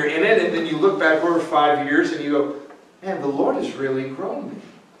indiscernible when you're in it, and then you look back over 5 years and you go, man, the Lord has really grown me.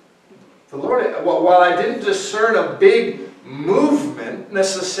 The Lord, while I didn't discern a big movement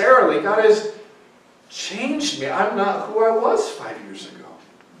necessarily, God has changed me. I'm not who I was 5 years ago.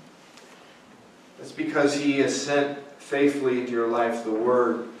 That's because He has sent faithfully into your life the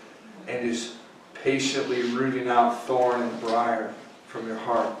Word and is patiently rooting out thorn and briar from your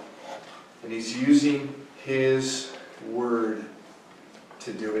heart. And He's using His Word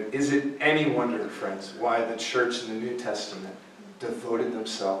to do it. Is it any wonder, friends, why the church in the New Testament devoted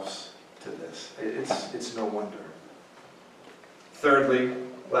themselves to this? It's no wonder. Thirdly,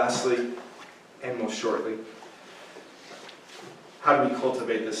 lastly, and most shortly, how do we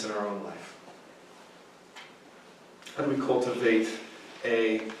cultivate this in our own life? How do we cultivate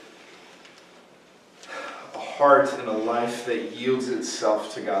a heart and a life that yields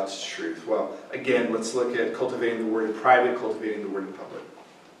itself to God's truth? Well, again, let's look at cultivating the Word in private, cultivating the Word in public.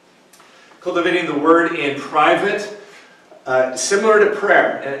 Cultivating the Word in private, similar to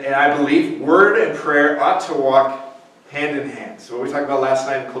prayer, and I believe Word and prayer ought to walk hand in hand. So what we talked about last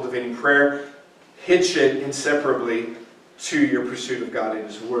night in cultivating prayer, hitch it inseparably to your pursuit of God and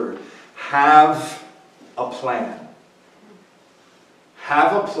His Word. Have a plan.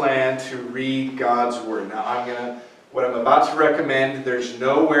 Have a plan to read God's Word. Now, what I'm about to recommend, there's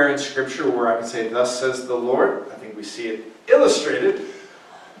nowhere in Scripture where I can say, thus says the Lord. I think we see it illustrated.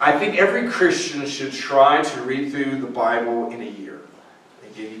 I think every Christian should try to read through the Bible in a year.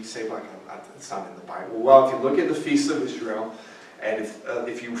 Again, you can say, well, it's not in the Bible. Well, if you look at the Feast of Israel, and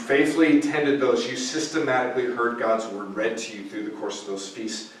if you faithfully attended those, you systematically heard God's Word read to you through the course of those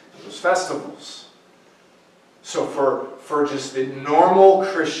feasts and those festivals. So for just the normal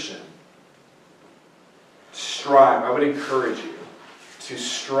Christian, strive. I would encourage you to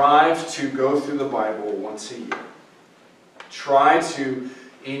strive to go through the Bible once a year. Try to,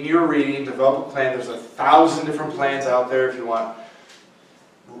 in your reading, develop a plan. There's 1,000 different plans out there. If you want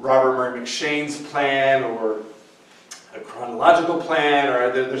Robert Murray McShane's plan or a chronological plan,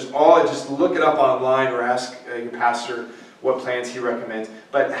 or there's all, just look it up online or ask your pastor what plans he recommends.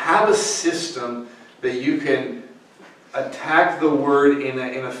 But have a system that you can attack the Word in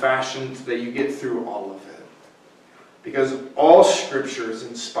a fashion that you get through all of it. Because all Scripture is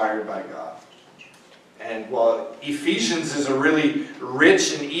inspired by God. And while Ephesians is a really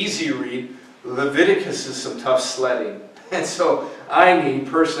rich and easy read, Leviticus is some tough sledding. And so I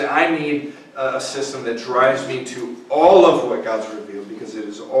need a system that drives me to all of what God's revealed, because it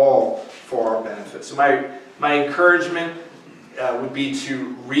is all for our benefit. So my encouragement would be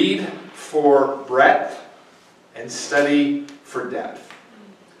to read for breadth and study for depth.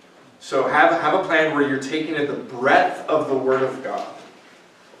 So have a plan where you're taking in the breadth of the Word of God,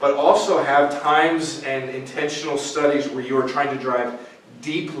 but also have times and intentional studies where you are trying to drive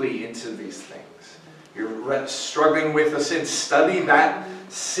deeply into these things. You're struggling with a sin, study that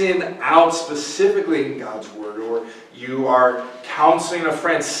sin out specifically in God's Word, or you are counseling a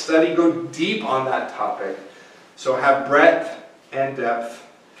friend, go deep on that topic. So have breadth and depth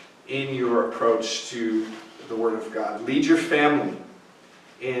in your approach to the Word of God. Lead your family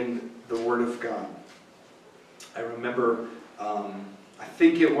in the Word of God. I remember, I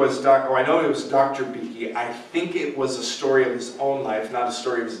think it was I know it was Dr. Beakey. I think it was a story of his own life, not a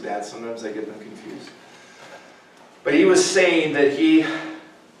story of his dad. Sometimes I get them confused. But he was saying that I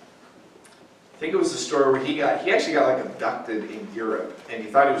think it was the story where he actually got like abducted in Europe, and he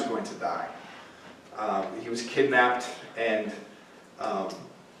thought he was going to die. He was kidnapped, and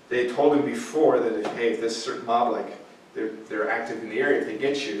they had told him before that if this certain mob, like they're active in the area, if they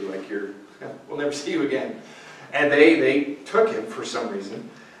get you, like we'll never see you again. And they took him for some reason,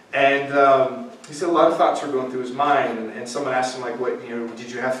 and he said a lot of thoughts were going through his mind, and someone asked him, like,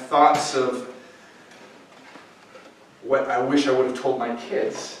 did you have thoughts of what I wish I would have told my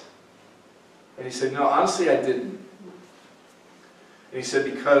kids? And he said, no, honestly, I didn't. And he said,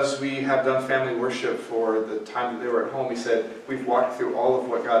 because we have done family worship for the time that they were at home, he said, we've walked through all of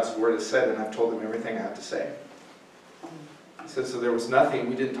what God's Word has said, and I've told them everything I have to say. He said, so there was nothing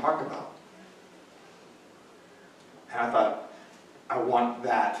we didn't talk about. And I thought, I want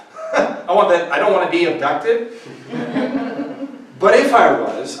that. I want that. I don't want to be abducted. But if I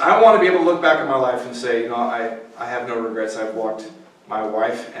was, I want to be able to look back at my life and say, I have no regrets. I've walked my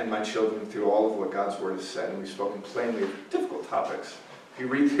wife and my children through all of what God's Word has said, and we've spoken plainly of difficult topics. If you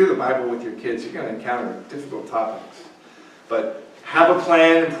read through the Bible with your kids, you're going to encounter difficult topics. But have a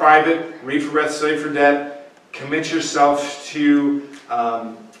plan in private, read for breadth, study for depth, Commit yourself to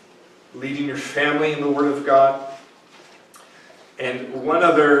leading your family in the Word of God. And one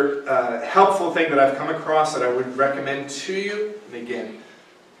other helpful thing that I've come across that I would recommend to you, and again,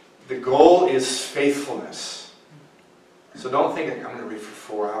 the goal is faithfulness. So don't think, I'm going to read for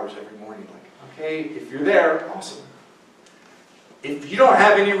 4 hours every morning. Like, okay, if you're there, awesome. If you don't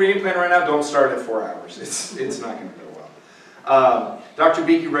have any reading plan right now, don't start at 4 hours. It's not going to go well. Dr.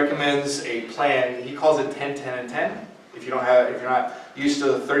 Beeke recommends a plan. He calls it 10, 10, and 10. If you're not used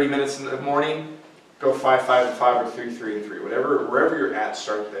to 30 minutes in the morning, go 5, 5, and 5, or 3, 3, and 3. Wherever you're at,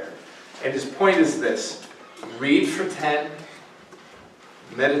 start there. And his point is this: read for 10,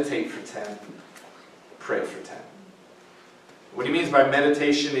 meditate for 10, pray for 10. What he means by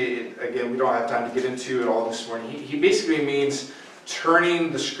meditation, again, we don't have time to get into it all this morning. He basically means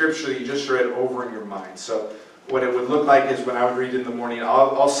turning the scripture that you just read over in your mind. So what it would look like is when I would read in the morning,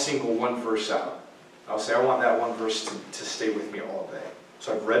 I'll single one verse out. I'll say, I want that one verse to stay with me all day.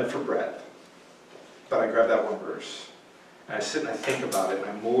 So I've read for breadth, but I grab that one verse. And I sit and I think about it, and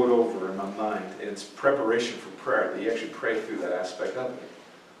I mull it over in my mind. And it's preparation for prayer, that you actually pray through that aspect of it.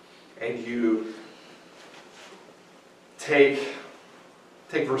 And you take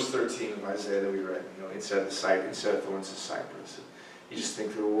verse 13 of Isaiah that we read, instead of thorns of cypress. You just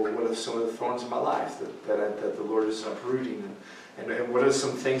think through, well, what are some of the thorns in my life that the Lord is uprooting, and what are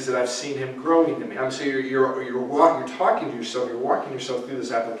some things that I've seen Him growing in me? So you're talking to yourself, you're walking yourself through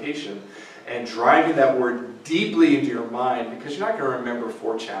this application, and driving that word deeply into your mind, because you're not going to remember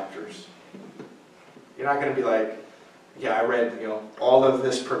 4 chapters. You're not going to be like, yeah, I read all of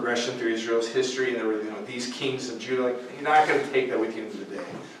this progression through Israel's history, and there were these kings of Judah. Like, you're not going to take that with you into the day,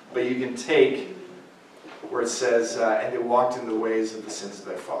 but you can take where it says, and they walked in the ways of the sins of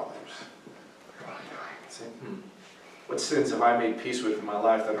their fathers. Say, what sins have I made peace with in my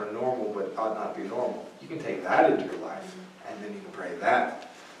life that are normal but ought not be normal? You can take that into your life, and then you can pray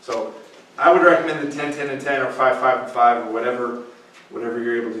that. So I would recommend the 10, 10, and 10, or 5, 5, and 5, or whatever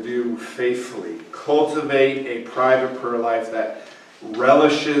you're able to do faithfully. Cultivate a private prayer life that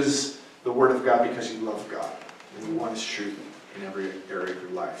relishes the Word of God because you love God and you want His truth in every area of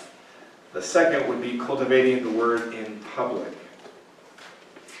your life. The second would be cultivating the Word in public.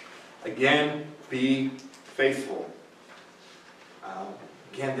 Again, be faithful.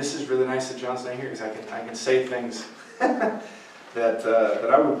 Again, this is really nice that John's not here, because I can say things that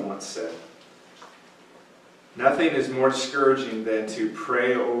I would once said. Nothing is more discouraging than to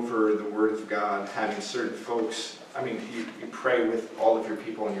pray over the Word of God, having certain folks, you pray with all of your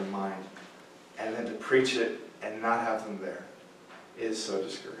people in your mind, and then to preach it and not have them there is so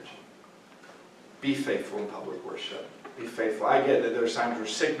discouraging. Be faithful in public worship. Be faithful. I get that there's times where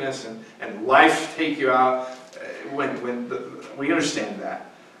sickness and life take you out. We understand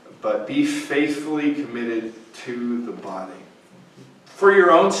that. But be faithfully committed to the body. For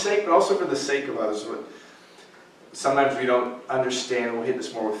your own sake, but also for the sake of others. Sometimes we don't understand, we'll hit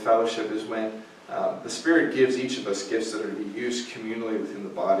this more with fellowship, is when the Spirit gives each of us gifts that are to be used communally within the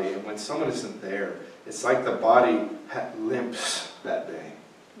body. And when someone isn't there, it's like the body limps that day.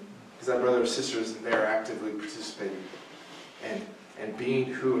 Because that brother or sister isn't there actively participating and being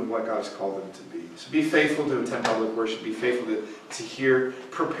who and what God has called them to be. So be faithful to attend public worship. Be faithful to hear.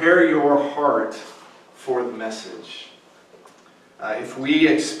 Prepare your heart for the message. If we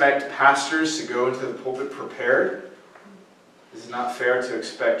expect pastors to go into the pulpit prepared, it's not fair to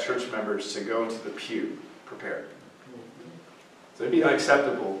expect church members to go into the pew prepared. So it'd be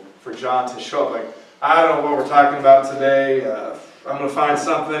unacceptable for John to show up like, I don't know what we're talking about today. I'm going to find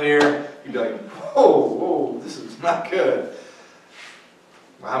something here. You'd be like, whoa, this is not good.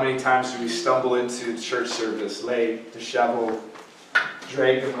 Well, how many times do we stumble into church service late, disheveled,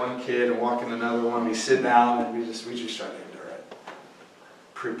 dragging one kid and walking another one? We sit down and we just try to endure it.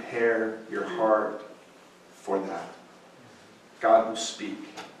 Prepare your heart for that. God will speak.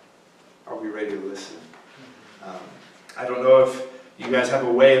 Are we ready to listen? I don't know if you guys have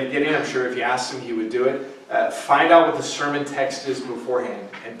a way of getting it. I'm sure if you asked him, he would do it. Find out what the sermon text is beforehand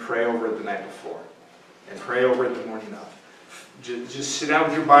and pray over it the night before. And pray over it the morning of. Just sit down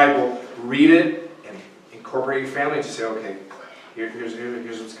with your Bible, read it, and incorporate your family and just say, okay,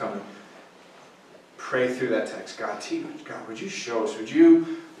 here's what's coming. Pray through that text. God, would you show us? Would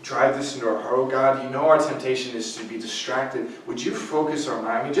you drive this into our heart? Oh God, you know our temptation is to be distracted. Would you focus our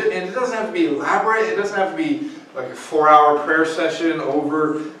mind? And it doesn't have to be elaborate. It doesn't have to be like a 4-hour prayer session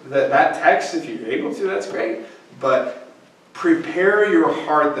over that text. If you're able to, that's great. But prepare your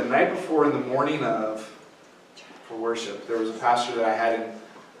heart the night before and the morning of for worship. There was a pastor that I had in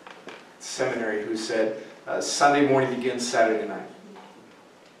seminary who said, Sunday morning begins Saturday night.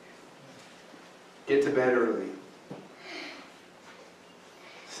 Get to bed early.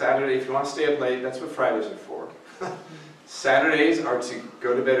 Saturday, if you want to stay up late, that's what Fridays are for. Saturdays are to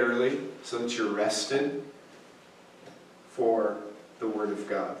go to bed early so that you're rested for the Word of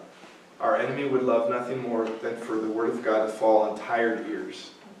God. Our enemy would love nothing more than for the Word of God to fall on tired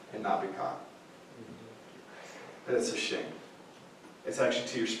ears and not be caught. But it's a shame. It's actually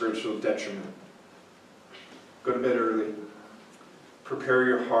to your spiritual detriment. Go to bed early. Prepare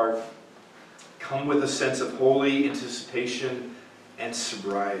your heart. Come with a sense of holy anticipation and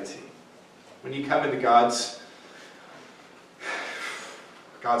sobriety. When you come into God's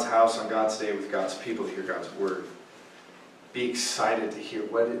house on God's day with God's people to hear God's Word, be excited to hear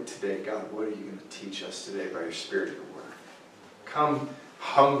God, what are you going to teach us today by your Spirit and your Word? Come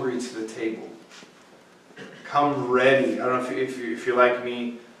hungry to the table. Come ready. I don't know if you're like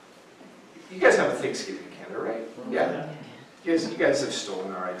me. You guys have a Thanksgiving in Canada, right? Yeah. You guys have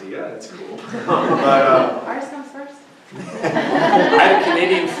stolen our idea. That's cool. But, ours comes first. I had a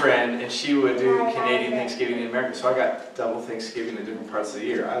Canadian friend, and she would do Canadian Thanksgiving in America, so I got double Thanksgiving in different parts of the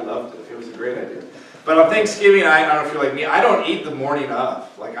year. I loved it. It was a great idea. But on Thanksgiving, I don't know if you're like me, I don't eat the morning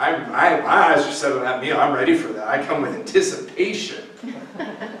of. Like, my eyes are set on that meal. I'm ready for that. I come with anticipation.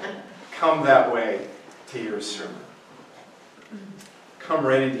 Come that way to your sermon. Come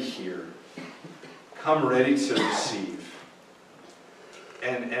ready to hear. Come ready to receive.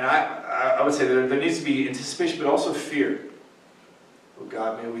 And I would say there needs to be anticipation, but also fear. Oh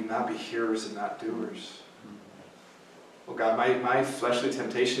God, may we not be hearers and not doers. Oh God, my fleshly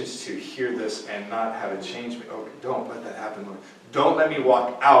temptation is to hear this and not have it change me. Oh, don't let that happen, Lord. Don't let me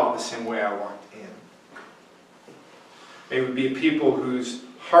walk out the same way I walked in. May we be a people whose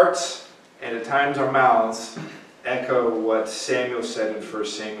hearts and at times our mouths echo what Samuel said in 1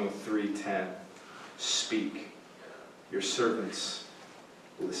 Samuel 3:10. Speak, your servants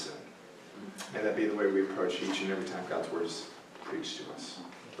listen. May that be the way we approach each and every time God's Word is preached to us.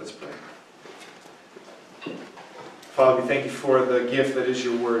 Let's pray. Father, we thank you for the gift that is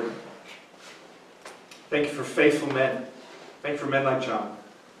your Word. Thank you for faithful men. Thank you for men like John.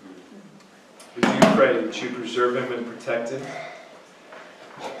 We do pray that you preserve him and protect him,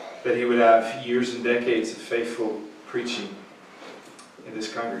 that he would have years and decades of faithful preaching in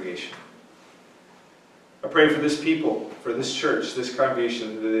this congregation. I pray for this people, for this church, this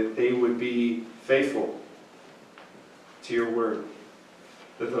congregation, that they would be faithful to your word,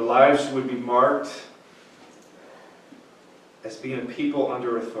 that their lives would be marked as being a people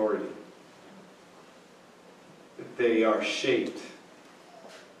under authority, that they are shaped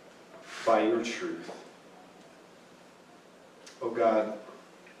by your truth. Oh God,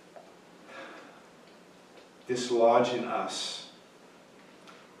 dislodge in us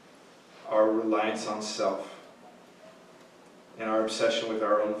our reliance on self and our obsession with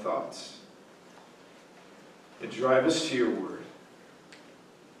our own thoughts. And drive us to your word.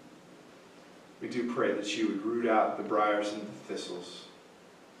 We do pray that you would root out the briars and the thistles.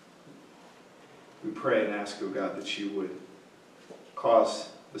 We pray and ask, oh God, that you would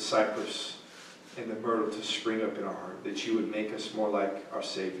cause the cypress and the myrtle to spring up in our heart, that you would make us more like our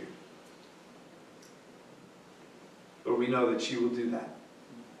Savior. Lord, we know that you will do that.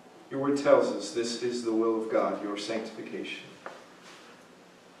 Your word tells us this is the will of God, your sanctification.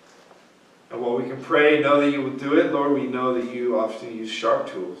 And while we can pray, know that you will do it, Lord, we know that you often use sharp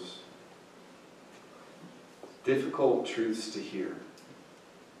tools, difficult truths to hear.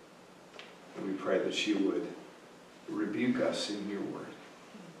 And we pray that you would rebuke us in your word,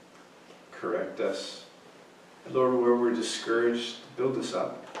 correct us. And Lord, where we're discouraged, build us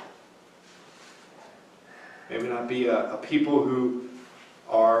up. May we not be a people who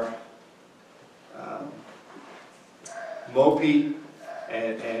are mopey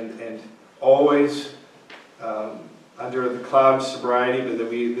and always under the cloud of sobriety, but that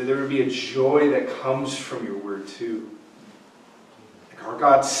there would be a joy that comes from your word too. Like our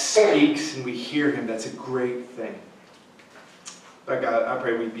God speaks and we hear him. That's a great thing. But God, I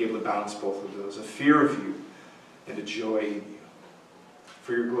pray we'd be able to balance both of those, a fear of you and a joy in you.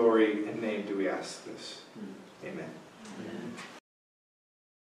 For your glory and name do we ask this. Amen.